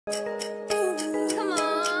Come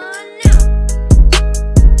on now.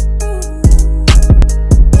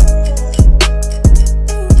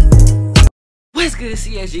 What's good,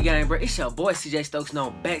 CSGANG, bro? It's your boy CJ Stokes, and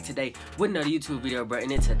I'm back today with another YouTube video, bro.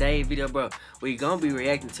 And in today's video, bro, we gonna be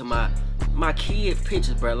reacting to my kid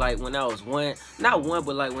pictures, bro. Like when I was not one,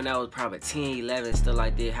 but like when I was probably 10, 11, stuff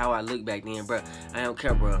like that. How I look back then, bro. I don't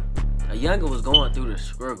care, bro. A younger was going through the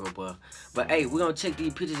struggle, bro. But hey, we're gonna check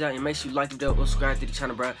these pictures out and make sure you like the video, subscribe to the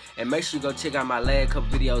channel, bro. And make sure you go check out my last couple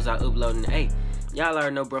videos I uploaded. Hey, y'all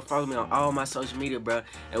already know, bro. Follow me on all my social media, bro.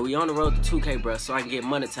 And we on the road to 2K, bro, so I can get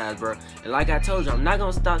monetized, bro. And like I told you, I'm not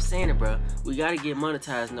gonna stop saying it, bro. We gotta get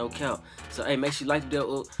monetized, no cap. So hey, make sure you like the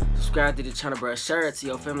video, subscribe to the channel, bro. Share it to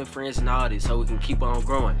your family, friends, and all this, so we can keep on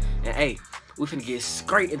growing. And hey, we finna get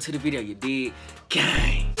straight into the video, you dig?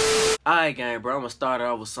 Gang. Alright, gang, bro, I'm gonna start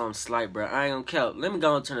off with something slight, bro. I ain't gonna count. Let me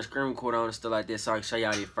go and turn the screen recorder on and stuff like this so I can show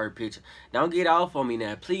y'all this first picture. Don't get off on me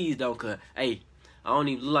now, please don't, cause hey, I don't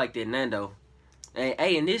even look like that Nando. And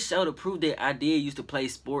hey, and this show to prove that I did used to play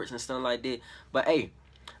sports and stuff like that. But hey,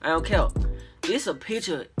 I don't count. This a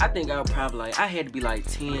picture. I think I was probably like, I had to be like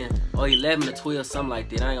 10 or 11 or 12, something like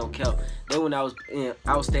that. I ain't gonna count. Then when I was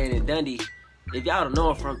staying in Dundee. If y'all don't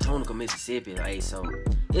know, I'm from Tunica, Mississippi. Like, so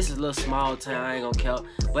it's a little small town. I ain't gonna count.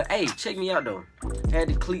 But hey, check me out though. Had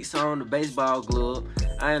the cleats on, the baseball glove.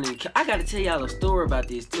 I ain't even count. I gotta tell y'all a story about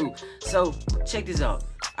this too. So check this out.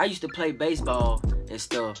 I used to play baseball and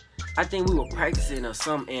stuff. I think we were practicing or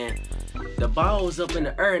something, and the ball was up in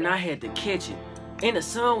the air and I had to catch it. And the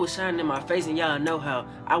sun was shining in my face, and y'all know how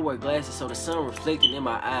I wear glasses, so the sun reflected in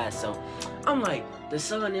my eyes. So I'm like, the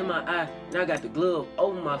sun in my eye, and I got the glove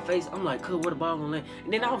over my face. I'm like, where the ball gonna land?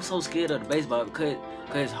 And then I was so scared of the baseball because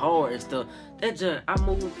it's hard and stuff. That just, I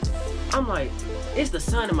moved. I'm like, it's the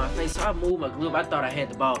sun in my face, so I moved my glove. I thought I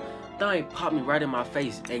had the ball. Thing popped me right in my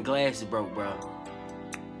face, and glasses broke, bro.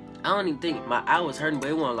 I don't even think my eye was hurting, but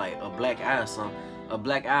it wasn't like a black eye or something. A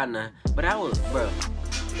black eye now. But I was, bro,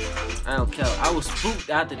 I don't care. I was spooked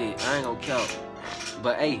after this. I ain't gonna count.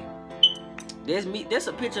 But hey, there's me. That's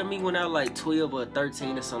a picture of me when I was like 12 or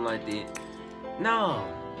 13 or something like that. No,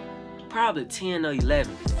 probably 10 or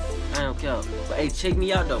 11. I don't count. But hey, check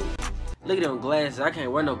me out though. Look at them glasses. I can't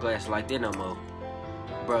wear no glasses like that no more,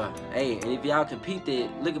 bro. Hey, and if y'all can peep that,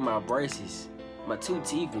 look at my braces. My two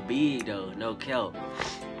teeth were big though. No count.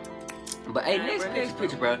 But hey, next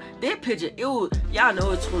picture, bro. That picture, it was, y'all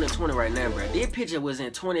know it's 2020 right now, bro. That picture was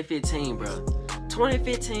in 2015, bro.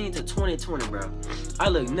 2015 to 2020, bro. I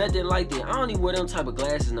look nothing like that. I don't even wear them type of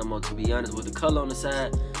glasses no more, to be honest, with the color on the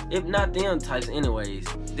side. If not them types anyways.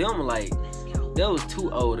 Them like, that was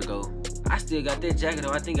too old ago. I still got that jacket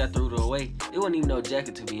though. I think I threw it away. It wasn't even no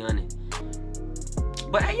jacket, to be honest.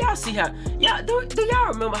 But hey, y'all see how, y'all, do y'all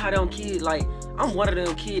remember how them kids, like, I'm one of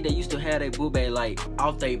them kids that used to have their boot bag like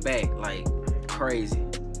off their back, like crazy.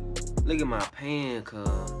 Look at my pants, cuz.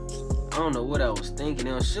 I don't know what I was thinking.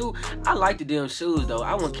 Them shoes, I like the damn shoes though.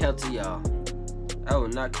 I won't cap to y'all. I will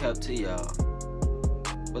not cap to y'all.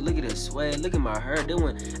 But look at this swag. Look at my hair. That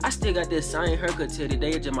one, I still got that same haircut till the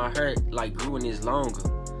day of my hair like grew in this longer.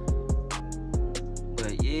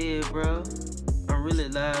 But yeah, bro, I'm really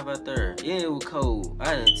live out there. Yeah, it was cold.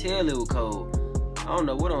 I didn't tell it was cold. I don't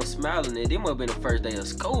know what I'm smiling at. It might have been the first day of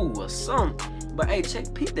school or something. But hey,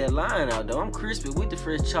 peep that line out though. I'm crispy with the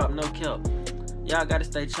fresh chop, no cap. Y'all gotta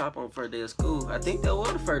stay chop on first day of school. I think that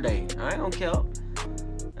was the first day. I ain't gonna cap.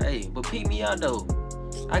 Hey, but peep me out though.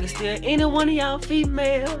 I can steal any one of y'all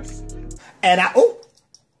females. And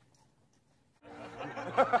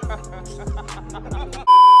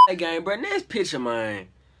Hey gang, bro, next picture, man.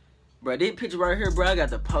 Bro, this picture right here, bro, I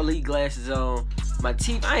got the police glasses on. My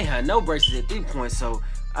teeth, I ain't had no braces at this point, so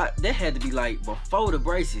that had to be like before the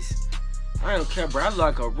braces. I don't care, bro. I look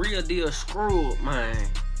like a real deal screw up, man.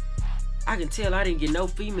 I can tell I didn't get no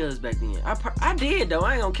females back then. I did though.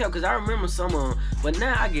 I ain't gonna care because I remember some of them, but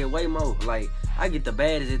now I get way more. Like I get the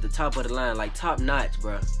baddest at the top of the line, like top notch,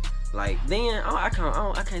 bro. Like then I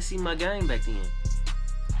can't see my game back then.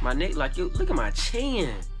 My neck, like yo, look at my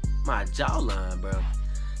chin, my jawline, bro.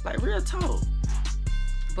 Like real talk.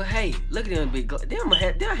 But hey, look at them big. Them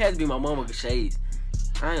had to be my mama with shades.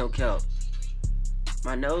 I ain't gonna count.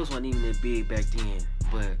 My nose wasn't even that big back then,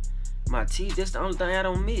 but my teeth, that's the only thing I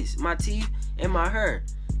don't miss. My teeth and my hair,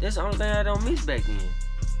 that's the only thing I don't miss back then.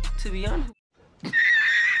 To be honest.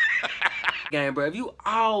 Gang, bro, if you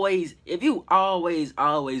always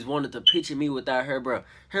wanted to picture me without her, bro,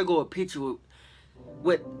 here go a picture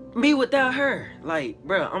with me without her. Like,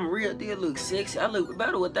 bro, I'm real deal, look sexy. I look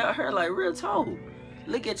better without her, like real talk.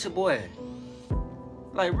 Look at your boy.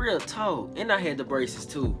 Like real talk. And I had the braces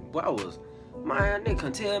too. Boy, I was, man, they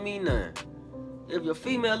couldn't tell me nothing. If your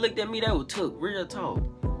female looked at me, that would took. Real talk.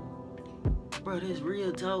 Bro, this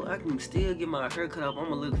real talk. I can still get my hair cut off.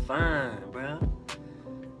 I'ma look fine, bro.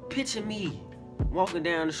 Picture me walking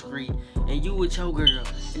down the street and you with your girl.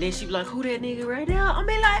 And then she be like, who that nigga right there? I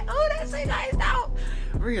mean like, oh, that's a nice dog.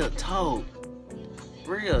 Real talk.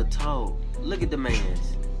 Real talk. Look at the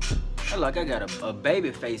mans. I like I got a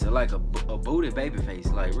baby face, or like a booty baby face.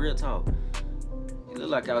 Like, real talk. It look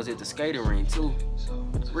like I was at the skating ring too.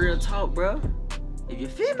 Real talk, bro. If your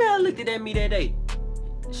female looked at me that day,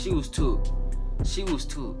 she was took. She was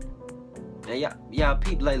took. And y'all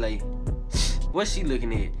peep Lele. What's she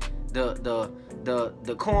looking at?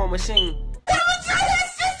 The corn machine.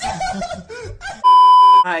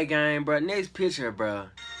 Alright, gang, bro. Next picture, bro.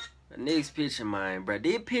 Next picture, man, bro.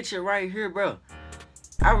 This picture right here, bro.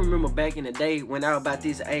 I remember back in the day when I was about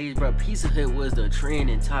this age, bro. Pizza Hut was the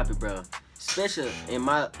trending topic, bro. Especially in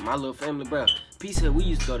my little family, bro. Pizza Hut, we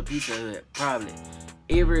used to go to Pizza Hut probably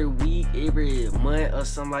every week, every month or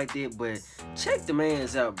something like that. But check the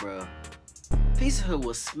mans out, bro. Pizza Hut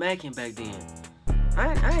was smacking back then.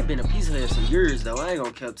 I ain't been to Pizza Hut some years though. I ain't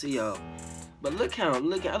gonna cap to y'all. But look how I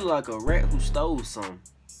look like a rat who stole something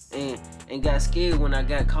and got scared when I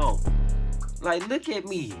got caught. Like, look at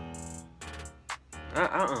me.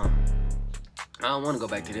 I don't want to go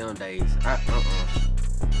back to them days.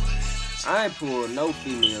 I ain't pulled no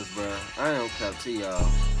females, bro. I don't cap to y'all.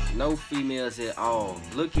 No females at all.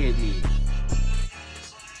 Look at me.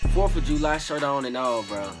 4th of July shirt on and all,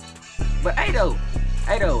 bro. But hey though,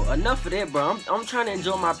 enough of that, bro. I'm trying to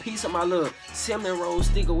enjoy my piece of my little cinnamon roll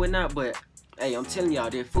stick or whatnot, but hey, I'm telling y'all,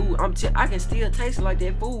 that food, I can still taste it like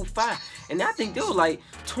that food fire. And I think they was like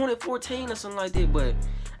 2014 or something like that, but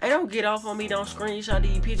hey, don't get off on me, don't screenshot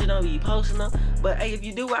these pictures, don't be posting them. But hey, if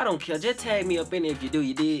you do, I don't care. Just tag me up in it if you do,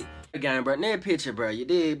 you did. Again, bro, that picture, bro, you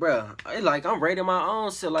did, bro. It's like I'm rating my own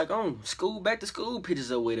self, like I'm back to school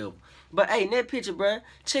pictures or whatever. But hey, that picture, bro,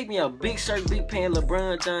 check me out. Big shirt, big pants,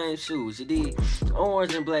 LeBron James shoes, you did.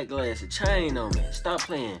 Orange and black glasses, chain on me. Stop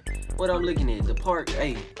playing. What I'm looking at, the park,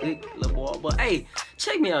 hey, big little boy. But hey,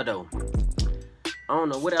 check me out though. I don't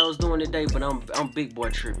know what I was doing today, but I'm big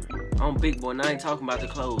boy tripping. I'm big boy, and I ain't talking about the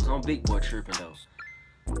clothes. I'm big boy tripping though.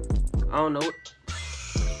 I don't know.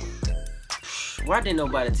 Why didn't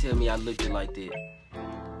nobody tell me I looked it like that?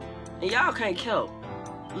 And y'all can't count.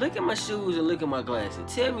 Look at my shoes and look at my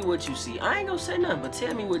glasses. Tell me what you see. I ain't gonna say nothing, but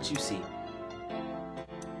tell me what you see.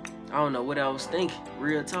 I don't know what I was thinking.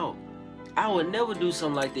 Real talk. I would never do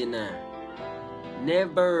something like that now.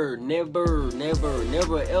 Never, never, never,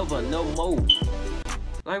 never, ever, no more.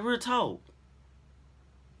 Like, real talk.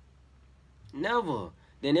 Never.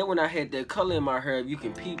 Then when I had that color in my hair, you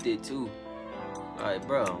can peep that too. Like,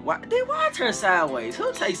 bro, why I turn sideways?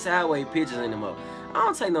 Who takes sideways pictures anymore? I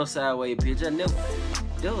don't take no sideways picture. I never.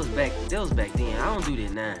 That was back then. I don't do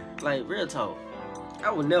that now. Like, real talk.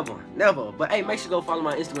 I would never. But hey, make sure you go follow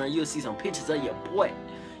my Instagram. You'll see some pictures of your boy.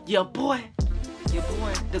 Your boy.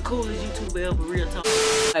 The coolest YouTuber ever. Real talk.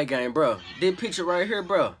 Hey, gang, bro. This picture right here,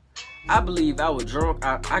 bro. I believe I was drunk.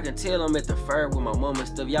 I can tell I'm at the fair with my mom and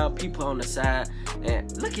stuff. Y'all people on the side.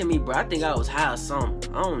 And look at me, bro. I think I was high or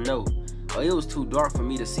something. I don't know. Or it was too dark for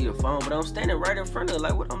me to see the phone. But I'm standing right in front of it,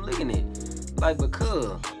 like what I'm looking at. Like,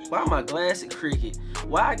 because why my glasses cricket?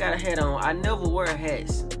 Why I got a hat on? I never wear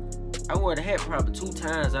hats. I wore the hat probably 2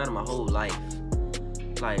 times out of my whole life.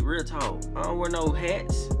 Like, real talk. I don't wear no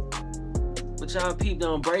hats. But y'all peeped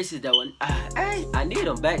on braces though. And hey, I need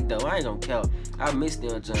them back though. I ain't gonna count. I miss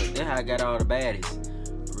them junk. That's how I got all the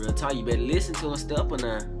baddies. Real talk, you better listen to a stepper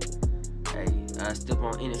now. Hey, I step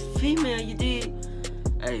on any female, you did.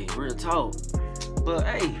 Hey, real talk. But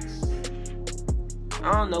hey,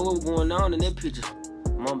 I don't know what was going on in that picture.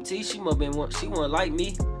 Mom T, she must been she wasn't like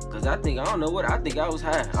me. Cause I don't know what, I think I was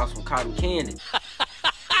high. I was from cotton candy.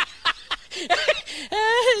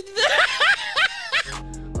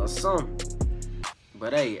 Or something.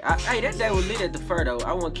 But hey, that day was lit at the fair though.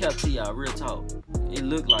 I want to keep to y'all, real talk. It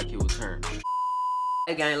looked like it was turned.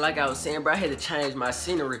 Hey gang, like I was saying, bro, I had to change my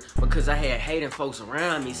scenery because I had hating folks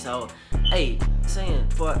around me. So, hey,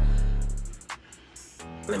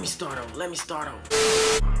 let me start over.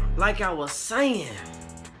 Like I was saying,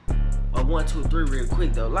 or 1, 2, 3 real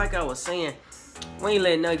quick though. Like I was saying, we ain't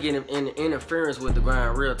letting nothing get in interference with the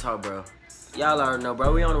grind, real talk, bro. Y'all already know,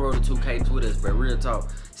 bro. We on the road to 2K with us, bro. Real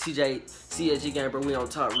talk. CSGANG, bro. We on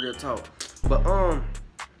top, real talk. But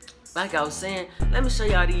like I was saying, let me show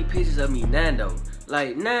y'all these pictures of me now, though.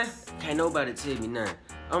 Like, nah, can't nobody tell me nah.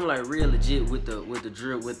 I'm like real legit with the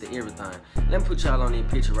drip, with the everything. Let me put y'all on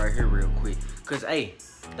this picture right here real quick. Cause hey,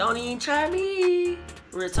 don't even try me.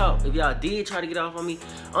 Real talk. If y'all did try to get off on me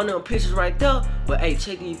on them pictures right there, but hey,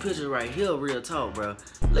 check these pictures right here. Real talk, bro.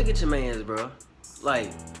 Look at your mans, bro.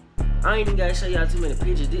 Like, I ain't even gotta show y'all too many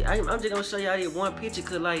pictures. I'm just gonna show y'all this one picture,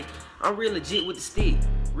 cause like I'm real legit with the stick.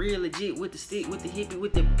 Real legit with the stick, with the hippie,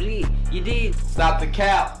 with the blick. You did? Stop the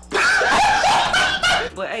cap.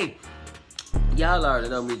 But hey, y'all already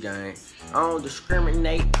know me, gang. I don't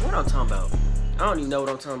discriminate. What I'm talking about? I don't even know what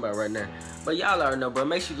I'm talking about right now. But y'all already know, bro.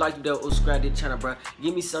 Make sure you like the video, subscribe to the channel, bro.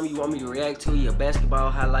 Give me something you want me to react to, your basketball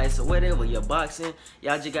highlights or whatever, your boxing.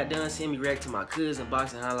 Y'all just got done seeing me react to my cousin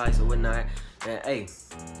boxing highlights or whatnot. And hey,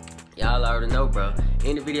 y'all already know, bro.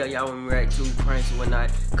 Any video y'all want me to react to, pranks or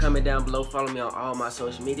whatnot, comment down below. Follow me on all my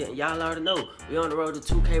social media. And y'all already know, we on the road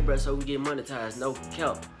to 2K, bro, so we get monetized. No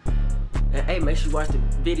cap. And hey, make sure you watch the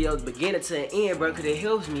video beginning to the end, bro, because it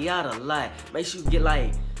helps me out a lot. Make sure you get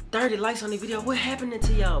like 30 likes on the video. What happening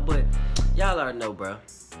to y'all? But y'all already know, bro.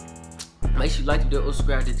 Make sure you like the video,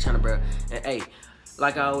 subscribe to the channel, bro. And hey,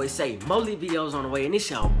 like I always say, more videos on the way. And this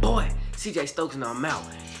y'all boy, CJ Stokes, and I'm out.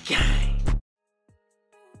 Gang.